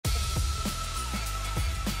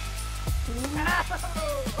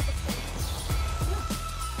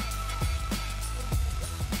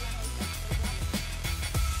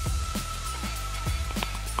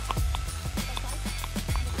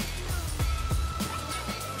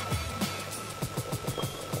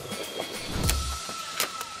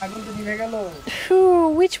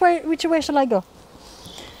Which way shall I go?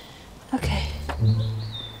 Okay.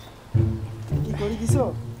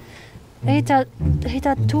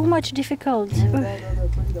 It's too much difficult.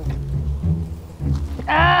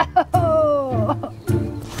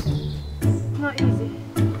 Not easy.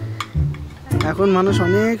 এখন মানুষ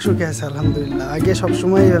অনেক সুখে আছে আলহামদুলিল্লাহ আগে সব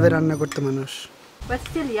সময় এইভাবে রান্না করতে মানুষ But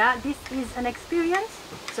still, yeah, this is an experience,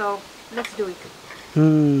 so let's do it.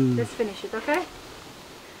 Let's finish it, okay?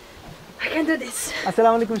 I can do this.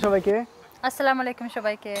 আসসালামু আলাইকুম সবাইকে আসসালামু আলাইকুম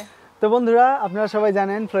সবাইকে তো বন্ধুরা আপনারা সবাই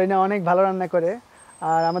জানেন ফ্লোরিনা অনেক ভালো রান্না করে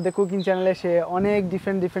আর আমাদের কুকিং চ্যানেলে সে অনেক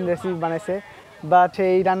ডিফারেন্ট রেসিপি বানাইছে বাট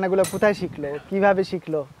এই রান্নাগুলো কোথায় শিখলো কিভাবে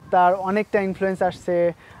শিখলো তার অনেকটা ইনফ্লুয়েন্স আসছে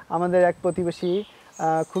আমাদের এক প্রতিবেশী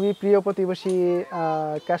খুবই প্রিয় প্রতিবেশী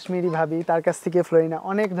কাশ্মীরি ভাবি তার কাছ থেকে ফ্লোরিনা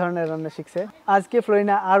অনেক ধরনের রান্না শিখছে আজকে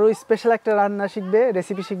ফ্লোরিনা আরও স্পেশাল একটা রান্না শিখবে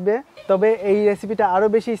রেসিপি শিখবে তবে এই রেসিপিটা আরও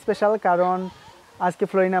বেশি স্পেশাল কারণ আজকে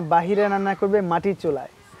ফ্লোরিনা বাহিরে রান্না করবে মাটির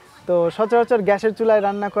চুলায় তো সচরাচর গ্যাসের চুলায়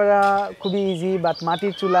রান্না করা খুবই ইজি বাট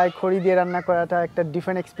মাটির চুলায় খড়ি দিয়ে রান্না করাটা একটা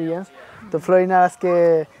ডিফারেন্ট এক্সপিরিয়েন্স তো ফ্লোরিনা আজকে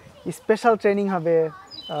স্পেশাল ট্রেনিং হবে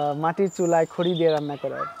মাটির চুলায় খড়ি দিয়ে রান্না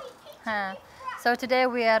করার হ্যাঁ So today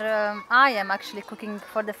I am actually cooking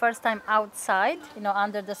for the first time outside,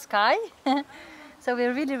 under the sky. So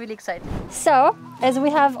we're really excited. So, as we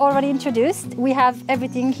have already introduced, we have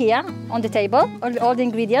everything here on the table, all the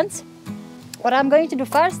ingredients. What I'm going to do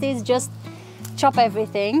first is just chop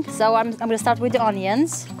everything. So I'm going to start with the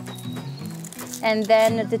onions, and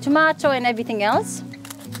then the tomato and everything else.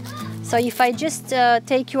 So if I just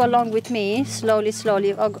take you along with me,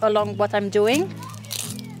 slowly along what I'm doing.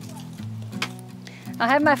 I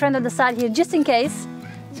have my friend on the side here just in case.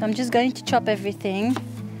 So I'm just going to chop everything.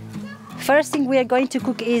 First thing we are going to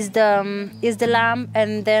cook is the lamb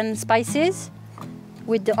and then spices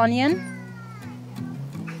with the onion.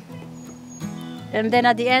 And then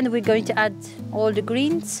at the end we're going to add all the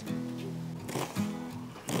greens.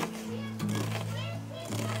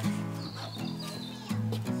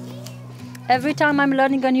 Every time I'm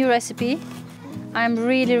learning a new recipe, I'm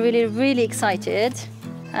really excited.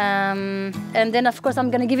 And then of course I'm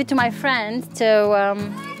going to give it to my friend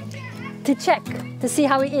to check, to see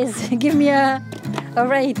how it is. Give me a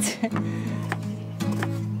rate.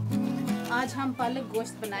 आज हम पालक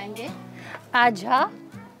गोश्त बनाएंगे. आज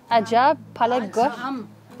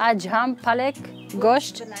हम पालक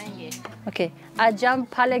गोश्त बनाएंगे. Okay. आज हम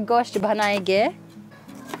पालक गोश्त बनाएंगे.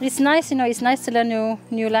 It's nice, it's nice to learn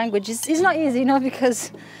new languages. It's not easy, because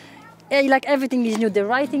like everything is new. The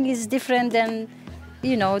writing is different than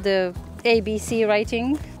the ABC writing,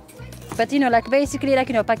 but like basically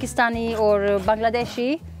Pakistani or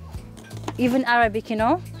Bangladeshi, even Arabic,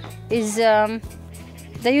 is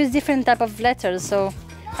they use different type of letters. So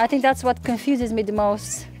I think that's what confuses me the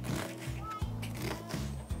most.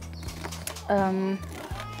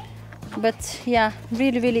 But yeah,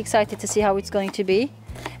 really excited to see how it's going to be.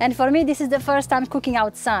 And for me, this is the first time cooking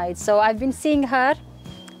outside. So I've been seeing her,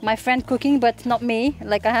 my friend, cooking, but not me.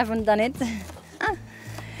 Like I haven't done it.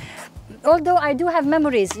 Although I do have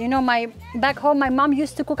memories, back home my mom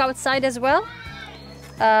used to cook outside as well,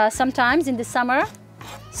 sometimes in the summer.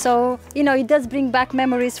 So, it does bring back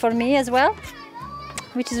memories for me as well,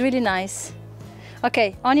 which is really nice.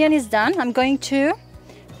 Okay, onion is done. I'm going to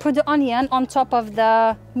put the onion on top of the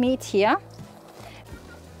meat here.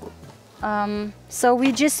 So we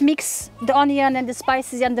just mix the onion and the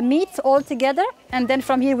spices and the meat all together, and then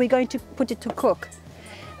from here we're going to put it to cook.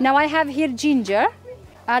 Now I have here ginger.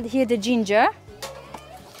 Add here the ginger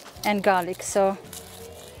and garlic.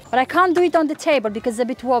 But I can't do it on the table because it's a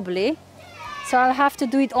bit wobbly, so I'll have to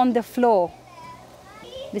do it on the floor.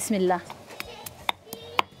 Bismillah.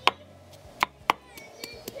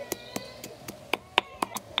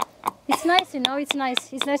 It's nice, it's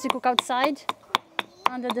nice. It's nice to cook outside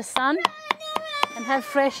under the sun and have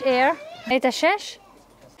fresh air.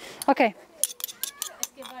 Okay.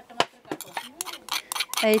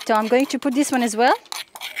 I'm going to put this one as well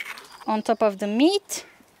on top of the meat.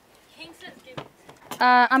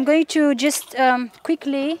 I'm going to just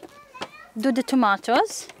quickly do the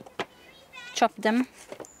tomatoes, chop them.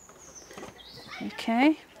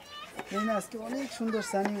 Okay.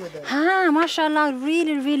 Mashallah,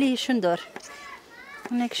 really shundor.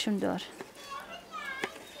 Onek shundor.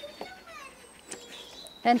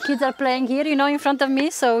 And kids are playing here, in front of me,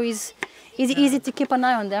 so easy to keep an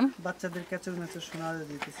eye on them.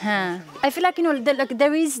 I feel like, you know,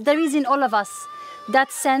 there is in all of us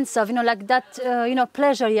that sense of, you know, like that, you know,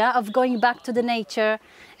 pleasure, yeah, of going back to the nature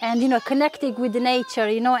and, you know, connecting with the nature,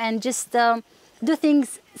 you know, and just do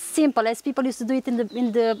things simple as people used to do it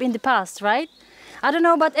in the past, right? I don't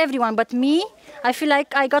know about everyone, but me, I feel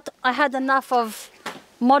like I had enough of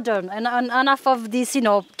modern and enough of these, you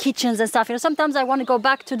know, kitchens and stuff. You know, sometimes I want to go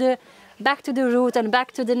back to the root and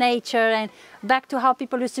back to the nature and back to how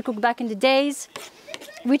people used to cook back in the days,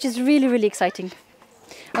 which is really, really exciting.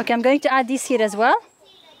 Okay, I'm going to add this here as well.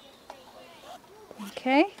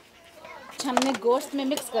 Okay. हमने गोश्त में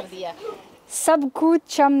mix कर दिया. सब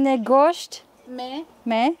कुछ हमने गोश्त में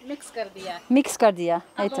मिक्स कर दिया.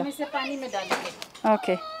 अब हम इसे पानी में डालेंगे.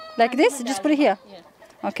 Okay, like this? Just put it here?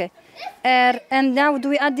 Yeah. Okay. And now, do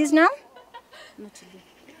we add this now?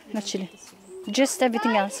 Not chili. Just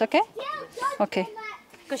everything else, okay? Okay.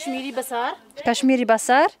 Kashmiri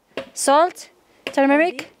basar, salt,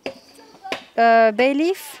 turmeric, bay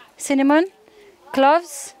leaf, cinnamon,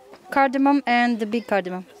 cloves, cardamom, and the big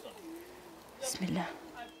cardamom. Bismillah.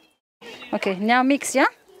 Okay, now mix,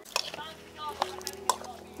 yeah?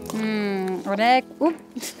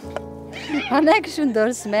 অনেক সুন্দর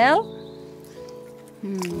smell.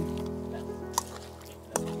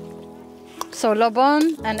 So lobon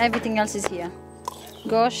and everything else is here.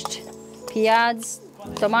 Gosht, piyaz,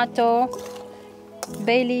 tomato,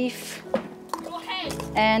 bay leaf,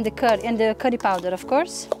 and the curry powder, of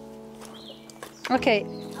course. Okay.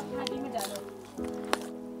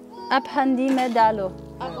 Ab handi mein dalo.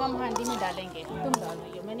 अब हम हांडी में डालेंगे. तुम डालो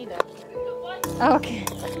ये, मैं नहीं डालूंगी. Okay.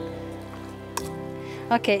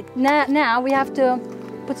 Okay. Now we have to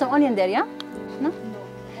put some onion there, yeah? No?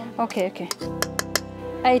 Okay. Okay.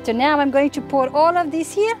 Right, so now I'm going to pour all of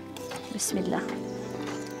this here. Bismillah.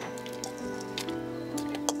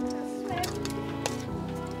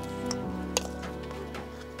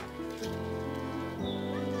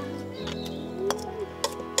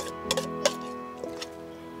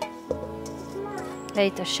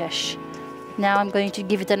 Later, shesh. Now I'm going to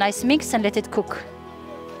give it a nice mix and let it cook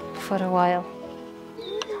for a while.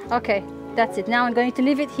 Okay, that's it. Now I'm going to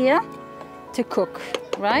leave it here to cook,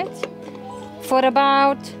 right? For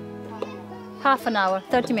about half an hour,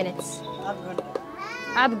 30 minutes.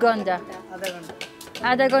 Abgonda.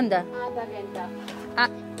 Adha gonda.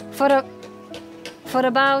 For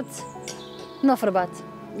about,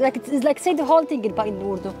 like it's like say the whole thing in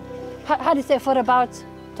Urdu. How do you say for about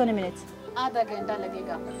 20 minutes? आधा घंटा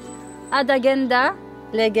लगेगा. आधा घंटा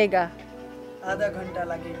लगेगा. आधा घंटा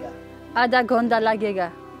लगेगा. आधा घंटा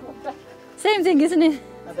लगेगा. Same thing, isn't it?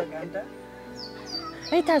 आधा घंटा.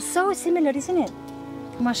 It is so similar, isn't it?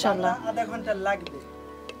 MashaAllah. आधा घंटा लगबे.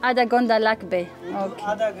 आधा घंटा लगबे. Okay.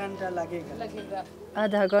 आधा घंटा लगेगा.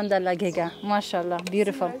 आधा घंटा लगेगा. MashaAllah.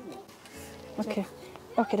 Beautiful. Okay.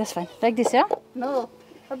 Okay, that's fine. Like this, yeah? No,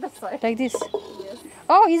 not that side. Like this? Yes.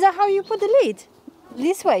 Oh, is that how you put the lid?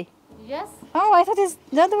 This way? Yes. Oh, I thought it's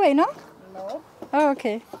the other way, no? No. Oh,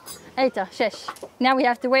 okay. Eita, shesh. Now we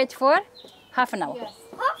have to wait for half an hour. Yes.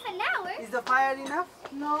 Half an hour? Is the fire enough?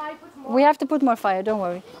 No, I put more. We have to put more fire, don't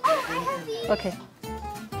worry. Oh, I have these. Okay.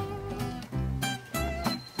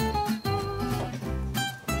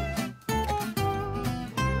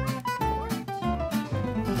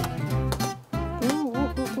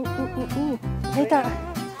 Eita,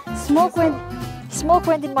 smoke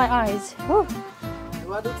went in my eyes. Whew.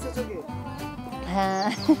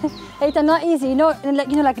 It's not easy,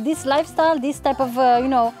 like this lifestyle, this type of,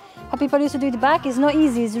 how people used to do it back is not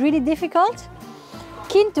easy. It's really difficult.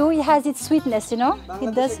 Kintu, it has its sweetness,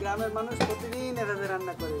 It does.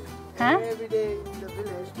 Huh?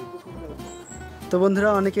 তো বন্ধুরা,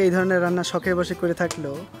 অনেকে এই ধরনের রান্না শখে বসে করে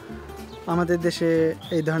থাকলেও আমাদের দেশে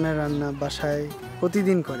এই ধরনের রান্না বাসায়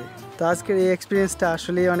প্রতিদিন করে। তো আজকের এই এক্সপেরিয়েন্সটা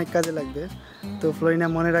আসলেই অনেক কাজে লাগবে। তো ফ্লোরিনা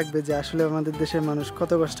মনে রাখবে যে আসলে আমাদের দেশের মানুষ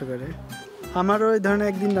কত কষ্ট করে। আমারও এই ধরনের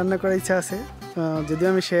একদিন রান্না করার ইচ্ছা আছে, যদিও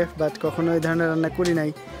আমি শেফ, বাট কখনো এই ধরনের রান্না করি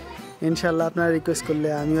নাই। ইনশাল্লাহ আপনারা রিকোয়েস্ট করলে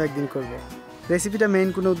আমিও একদিন করব। রেসিপিটা মেইন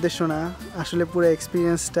কোনো উদ্দেশ্য না, আসলে পুরো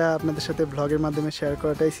এক্সপিরিয়েন্সটা আপনাদের সাথে ব্লগের মাধ্যমে শেয়ার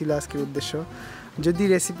করাটাই ছিল আজকের উদ্দেশ্য। যদি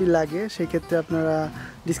রেসিপি লাগে সেক্ষেত্রে আপনারা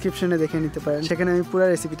ডিসক্রিপশনে দেখে নিতে পারেন, সেখানে আমি পুরো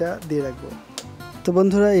রেসিপিটা দিয়ে রাখবো। তো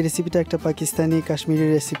বন্ধুরা, এই রেসিপিটা একটা পাকিস্তানি কাশ্মীরি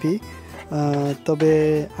রেসিপি, তবে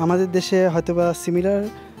আমাদের দেশে হয়তোবা সিমিলার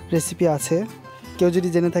রেসিপি আছে। কেউ যদি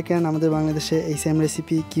জেনে থাকেন আমাদের বাংলাদেশে এই সেম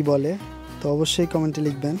রেসিপি কি বলে, তো অবশ্যই কমেন্টে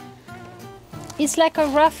লিখবেন। It's like a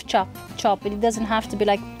rough chop. It doesn't have to be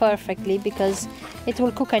like perfectly because it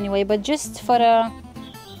will cook anyway, but just for a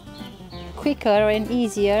quicker and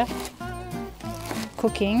easier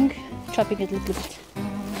cooking, chopping it a little bit.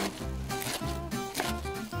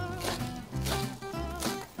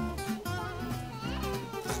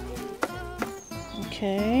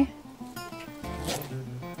 Okay.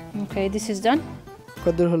 Okay, this is done.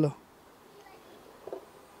 কতদূর হলো?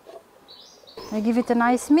 I give it a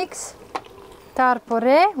nice mix.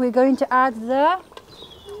 Tarpore, we're going to add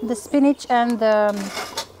the spinach and the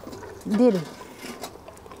dill.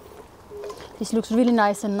 This looks really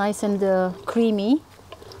nice and creamy.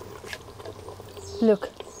 Look,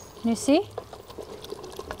 you see?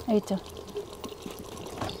 Eito.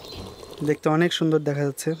 দেখতে অনেক সুন্দর দেখা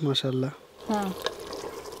যাচ্ছে মাশাআল্লাহ। হ্যাঁ।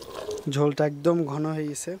 ঝোলটা একদম ঘন হয়ে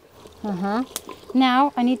গেছে। Now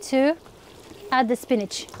I need to add the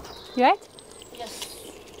spinach. You right? Yes.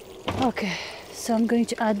 Okay, so I'm going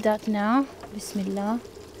to add that now. Bismillah.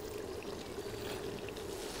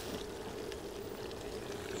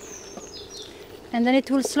 And then it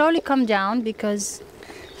will slowly come down because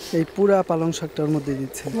এই পুরা পালং শাকটার মধ্যে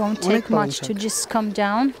দিচ্ছে। it won't অনেক take পালং much শাক। to just come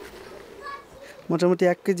down. মোটামুটি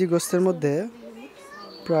 1 KG গোস্তের মধ্যে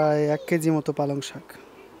প্রায় 1 কেজি মতো পালং শাক।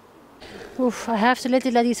 Oof, I have to let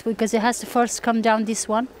it like this because it has to first come down this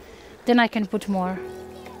one. Then I can put more.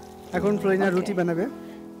 এখন ফ্লোরিনা রুটি বানাবে।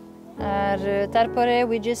 আর তারপরে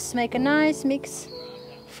we just make a nice mix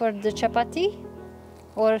for the chapati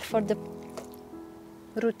or for the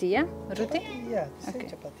roti, yeah? Roti? Yeah, Okay.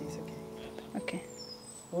 chapati is okay. Okay.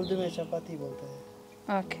 Urdu में चपाती बोलते हैं।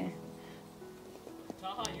 Okay.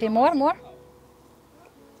 Okay, more.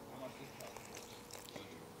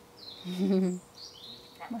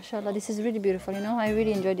 MashaAllah, this is really beautiful, you know, I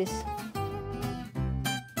really enjoy this.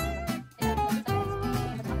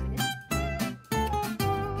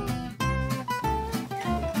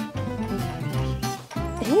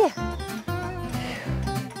 Here.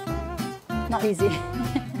 Not easy.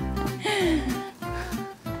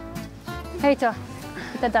 Hey,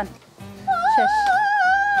 it's done. Shush.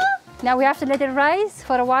 Now we have to let it rise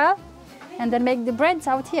for a while and then make the breads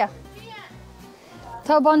out here.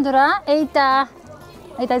 So bondura,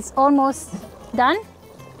 it is almost done.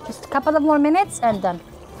 Just a couple of more minutes and done.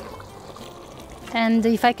 And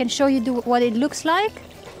if I can show you what it looks like.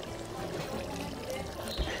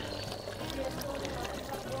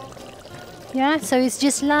 Yeah, so it's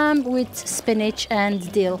just lamb with spinach and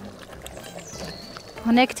dill.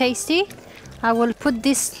 Onek tasty. I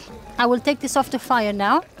will take this off the fire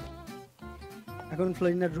now. এখন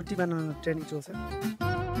ফ্লোরিনার রুটি বানানোর training চলছে।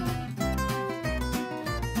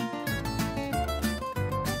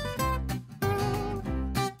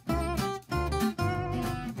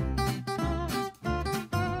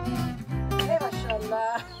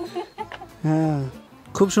 হ্যাঁ,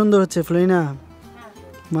 খুব সুন্দর হচ্ছে ফ্লোরিনা।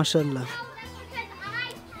 মাশাআল্লাহ।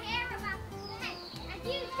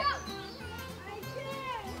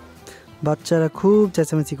 বাচ্চারা খুব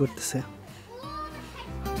চেঁচামেচি করতেছে।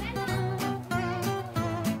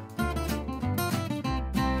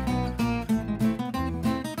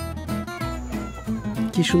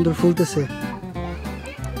 কি সুন্দর ফুলতেছে।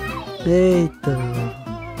 এই তো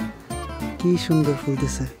কি সুন্দর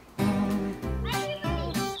ফুলতেছে।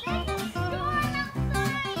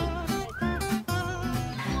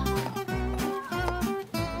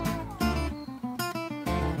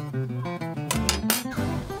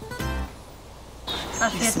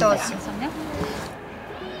 Afiyet olsun sana.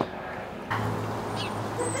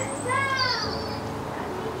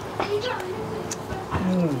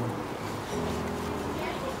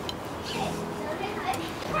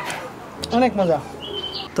 অনেক মজা।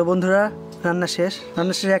 তো বন্ধুরা, রান্না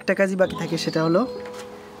শেষে একটা কাজই বাকি থাকে, সেটা হলো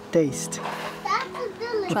টেস্ট।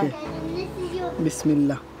 ওকে,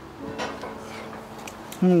 বিসমিল্লাহ।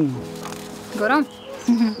 Goram.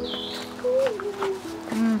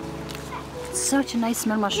 Such a nice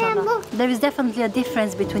smell, mashallah. There is definitely a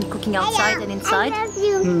difference between cooking outside and inside. I love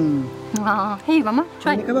you. Hey, mama,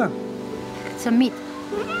 try. খাবা? Some meat.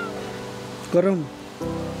 গরম।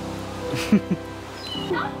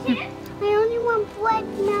 I only want blood,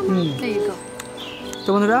 Mama. There you go. তো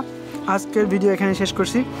বন্ধুরা, আজকের video এখানে শেষ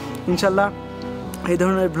করছি। ইনশাল্লাহ এই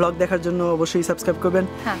ধরনের ব্লগ দেখার জন্য অবশ্যই সাবস্ক্রাইব করবেন।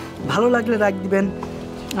 হ্যাঁ। ভালো লাগলে লাইক দিবেন,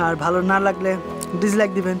 আর ভালো না লাগলে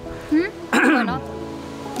ডিসলাইক দিবেন।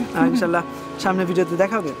 আর ইনশাল্লাহ সামনে ভিডিওতে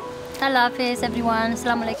দেখা হবে। Allah Hafiz, everyone.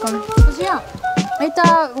 Assalamu alaikum. Aita,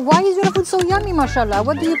 why is your food so yummy, mashallah?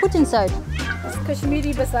 What do you put inside? It's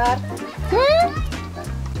Kashmiri bazaar.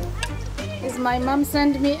 Is my mom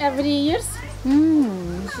send me every years.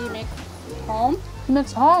 She make home.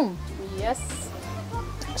 Makes home. Yes.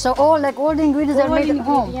 So all the ingredients are made at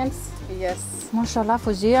home. Ingredients. Yes. Mashallah,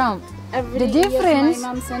 Fuzia. Every The year difference- my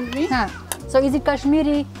mom send me. Huh. So is it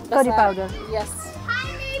Kashmiri curry bazaar. powder? Yes.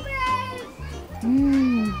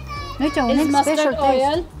 It's a Is special mustard taste.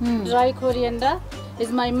 oil, dry coriander. Is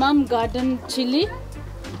my mom garden chili,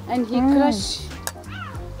 and he crush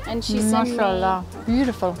And she sent me. Mashallah,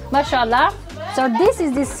 beautiful. Mashallah. So this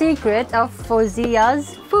is the secret of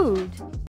Fauzia's food.